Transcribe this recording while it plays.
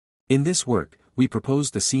In this work, we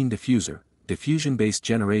propose the SceneDiffuser, diffusion-based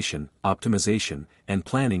generation, optimization, and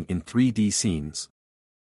planning in 3D scenes.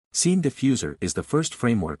 SceneDiffuser is the first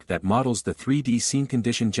framework that models the 3D scene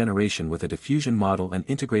condition generation with a diffusion model and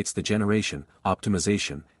integrates the generation,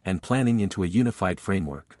 optimization, and planning into a unified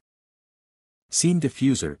framework.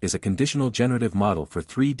 SceneDiffuser is a conditional generative model for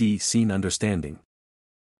 3D scene understanding.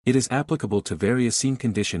 It is applicable to various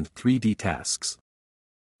scene-conditioned 3D tasks.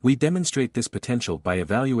 We demonstrate this potential by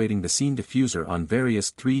evaluating the SceneDiffuser on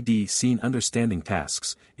various 3D scene understanding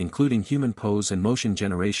tasks, including human pose and motion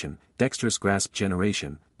generation, dexterous grasp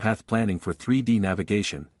generation, path planning for 3D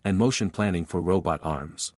navigation, and motion planning for robot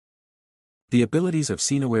arms. The abilities of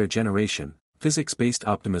scene-aware generation, physics-based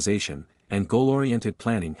optimization, and goal-oriented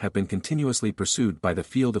planning have been continuously pursued by the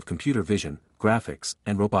field of computer vision, graphics,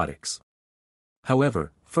 and robotics.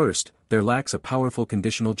 However, first, there lacks a powerful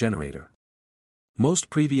conditional generator. Most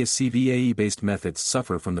previous CVPR-based methods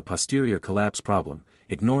suffer from the posterior collapse problem,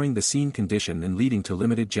 ignoring the scene condition and leading to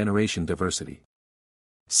limited generation diversity.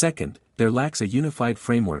 Second, there lacks a unified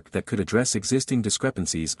framework that could address existing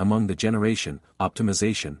discrepancies among the generation,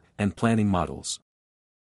 optimization, and planning models.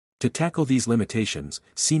 To tackle these limitations,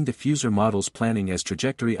 SceneDiffuser models planning as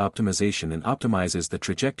trajectory optimization and optimizes the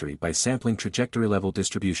trajectory by sampling trajectory-level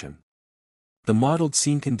distribution. The modeled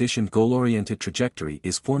scene-conditioned goal-oriented trajectory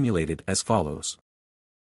is formulated as follows.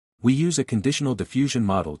 We use a conditional diffusion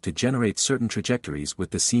model to generate certain trajectories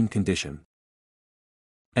with the scene condition.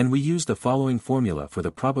 And we use the following formula for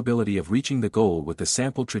the probability of reaching the goal with the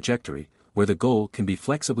sampled trajectory, where the goal can be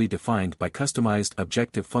flexibly defined by customized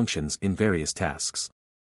objective functions in various tasks.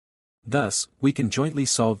 Thus, we can jointly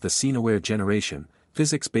solve the scene-aware generation,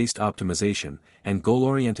 physics-based optimization, and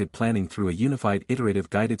goal-oriented planning through a unified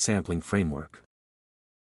iterative guided sampling framework.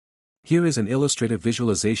 Here is an illustrative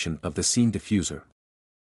visualization of the SceneDiffuser.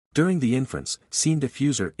 During the inference,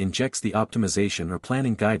 SceneDiffuser injects the optimization or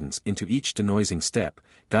planning guidance into each denoising step,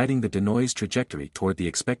 guiding the denoise trajectory toward the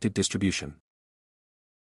expected distribution.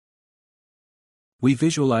 We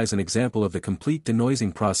visualize an example of the complete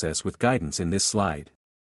denoising process with guidance in this slide.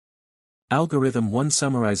 Algorithm 1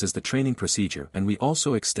 summarizes the training procedure, and we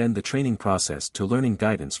also extend the training process to learning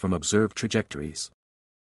guidance from observed trajectories.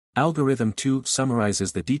 Algorithm 2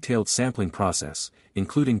 summarizes the detailed sampling process,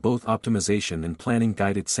 including both optimization and planning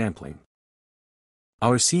guided sampling.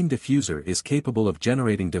 Our SceneDiffuser is capable of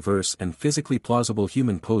generating diverse and physically plausible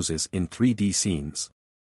human poses in 3D scenes.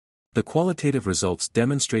 The qualitative results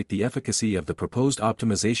demonstrate the efficacy of the proposed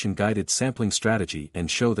optimization-guided sampling strategy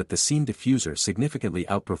and show that the SceneDiffuser significantly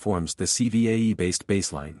outperforms the CVPR-based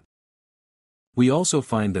baseline. We also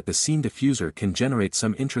find that the SceneDiffuser can generate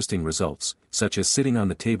some interesting results, such as sitting on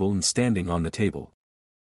the table and standing on the table.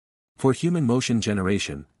 For human motion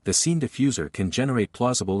generation, the SceneDiffuser can generate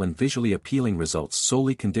plausible and visually appealing results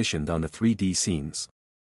solely conditioned on the 3D scenes.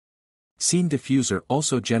 SceneDiffuser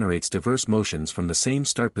also generates diverse motions from the same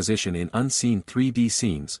start position in unseen 3D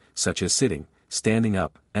scenes, such as sitting, standing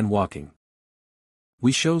up, and walking.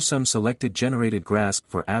 We show some selected generated grasp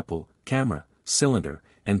for apple, camera, cylinder,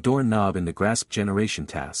 and door knob in the grasp generation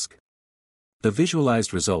task. The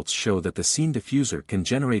visualized results show that the SceneDiffuser can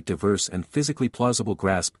generate diverse and physically plausible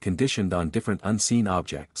grasp conditioned on different unseen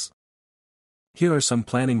objects. Here are some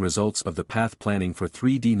planning results of the path planning for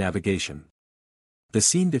 3D navigation. The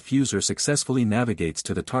SceneDiffuser successfully navigates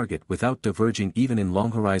to the target without diverging even in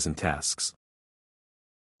long horizon tasks.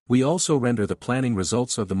 We also render the planning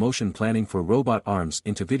results of the motion planning for robot arms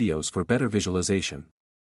into videos for better visualization.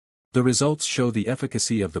 The results show the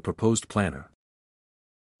efficacy of the proposed planner.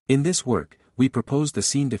 In this work, we propose the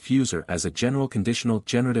SceneDiffuser as a general conditional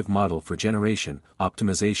generative model for generation,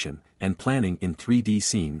 optimization, and planning in 3D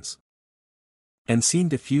scenes. And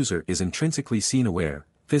SceneDiffuser is intrinsically scene-aware,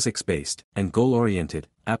 physics-based, and goal-oriented,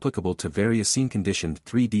 applicable to various scene-conditioned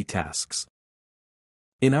 3D tasks.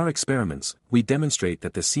 In our experiments, we demonstrate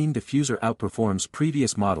that the SceneDiffuser outperforms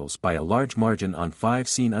previous models by a large margin on 5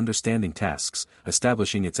 scene understanding tasks,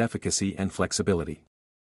 establishing its efficacy and flexibility.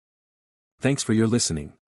 Thanks for your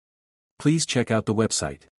listening. Please check out the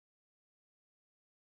website.